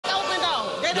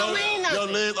That don't mean nothing. Your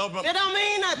legs open. That don't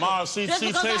mean nothing. Ma, Just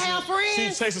because I have friends. She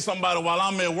texting somebody while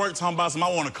I'm at work talking about something.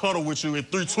 I want to cuddle with you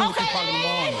at 2 o'clock in the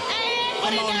morning.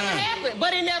 But it never happened.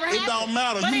 But it never happened. It don't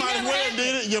matter. You might as well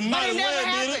did it. You might as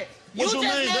well did it. What you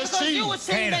mean? That's cheating. You was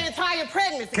cheating the entire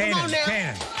pregnancy. Come on now.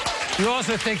 Canaan. You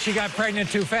also think she got pregnant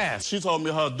too fast. She told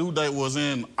me her due date was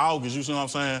in August. You see what I'm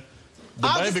saying? The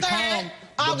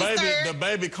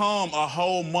baby come a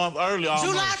whole month early.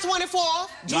 July 24th.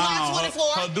 July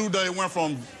 24th. Her due date went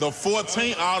from the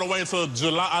 14th all the way to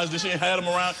July. She had him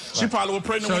around. She probably was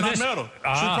pregnant when I met her.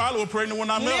 She probably was pregnant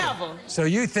when I met her. So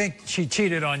you think she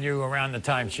cheated on you around the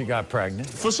time she got pregnant?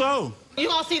 For sure. You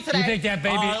gonna see today? You think that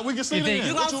baby? We can see you think,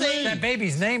 you gonna see that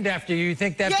baby's named after you? You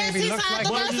think that baby looks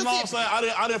like? Well, you know what I'm saying?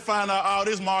 I didn't find out all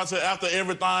this, Martin, after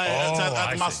everything.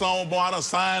 After my son was born, I done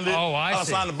signed it. Oh, I see. I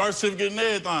signed the birth certificate and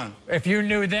everything. If you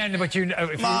knew then, but you...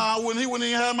 Nah, he wouldn't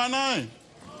even have my name.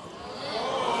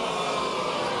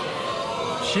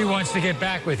 She wants to get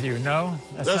back with you, no?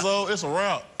 That's all. It's a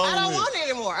wrap. I don't want it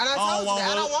anymore. I told you that.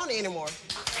 I don't want it anymore.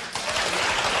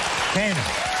 Canaan.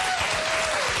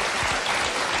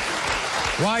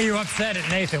 Why are you upset at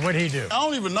Nathan? What'd he do? I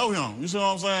don't even know him. You see what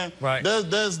I'm saying? Right.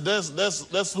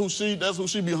 That's who she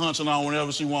be hunching on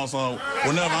whenever she wants on.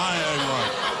 Whenever I ain't acting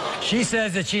right. She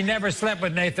says that she never slept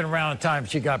with Nathan around the time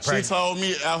she got pregnant. She told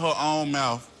me out her own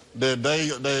mouth that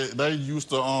they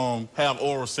used to have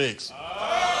oral sex. That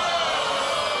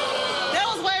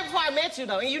was way before I met you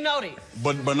though, and you know that.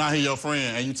 But now he your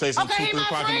friend, and you text him 2, 3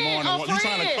 o'clock in the morning. You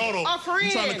trying to cuddle?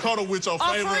 You trying to cuddle with your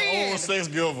favorite oral sex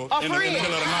giver in the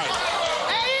middle of the night?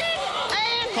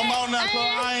 Come on now, cuz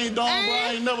I ain't done, bro.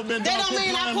 I ain't never been done. That don't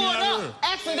mean I pulled up.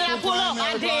 Actually, did I pull up?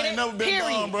 I did it. I ain't never been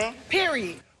done, bro.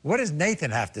 Period. What does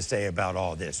Nathan have to say about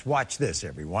all this? Watch this,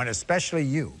 everyone, especially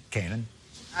you, Canaan.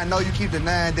 I know you keep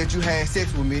denying that you had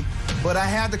sex with me, but I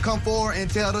have to come forward and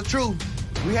tell the truth.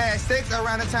 We had sex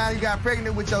around the time you got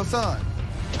pregnant with your son.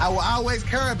 I will always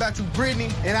care about you, Brittany,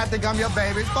 and I think I'm your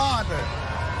baby's father.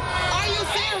 Are you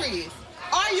serious?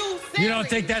 Are you serious? You don't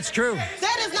think that's true?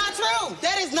 That is not true.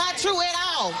 That is not true at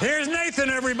all. Here's Nathan,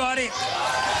 everybody. Tell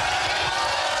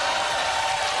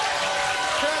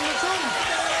the truth.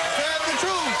 Tell the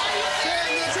truth.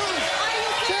 Tell the truth.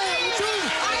 Tell the truth.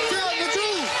 Tell the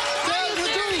truth. Tell the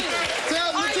truth.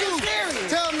 Tell the truth.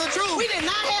 Tell them the truth. We did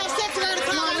not have sex at the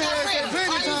time I got pregnant.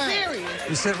 Are you serious?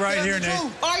 You sit right here,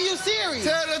 Nathan. Are you serious?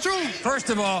 Tell the truth. First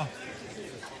of all,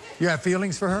 you have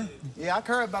feelings for her? Yeah, I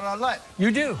care about her a lot. You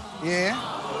do? Yeah.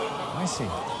 I see.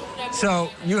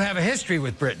 So you have a history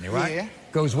with Brittany, right? Yeah.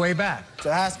 Goes way back.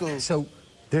 To high school. So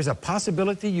there's a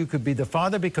possibility you could be the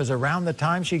father because around the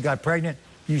time she got pregnant,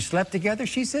 you slept together?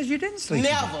 She says you didn't sleep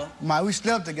together. Never. We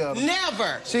slept together.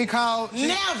 Never. She called.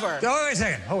 Never. Oh, wait a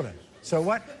second. Hold on. So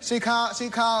what? She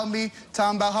called me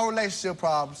talking about her relationship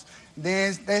problems.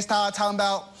 Then they started talking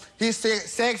about his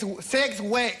sex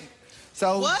whack.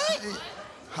 So what?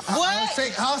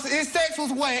 His sex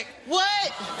was whack.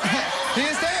 What?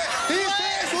 His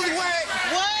sex was whack.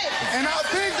 What? And I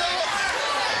picked up.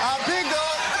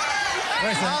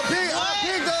 Listen. I picked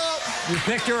up. You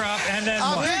picked her up and then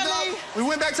what? Really? We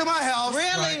went back to my house.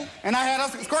 Really? Right. And I had her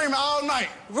screaming all night.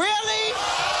 Really? Are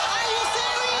you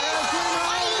serious?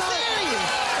 Are you serious?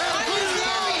 Are you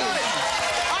serious?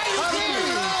 Are you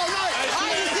serious?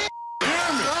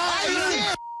 Are you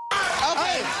serious?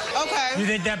 Okay. You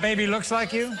think that baby looks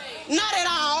like you? Not at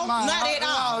all. Not at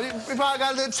all. We probably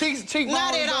got a little cheekbones.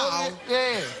 Not at all.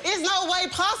 Yeah. It's no way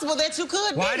possible that you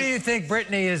could Why do you think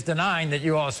Brittany is denying that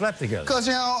you all slept together? Because,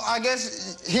 I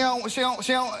guess he don't want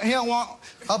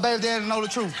her baby daddy to know the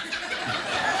truth.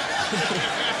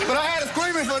 But I had her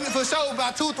screaming for sure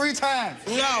about 2 or 3 times.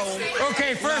 No.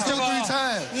 Okay, first of all,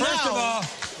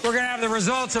 we're going to have the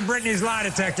results of Brittany's lie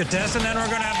detector test, and then we're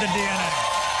going to have the DNA.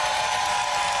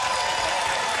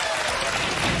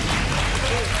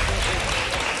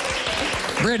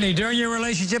 Brittany, during your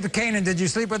relationship with Canaan, did you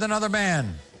sleep with another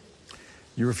man?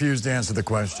 You refused to answer the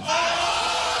question.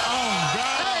 Oh,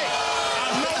 God.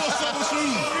 I know what's up with you.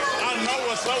 I know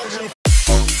what's up with you.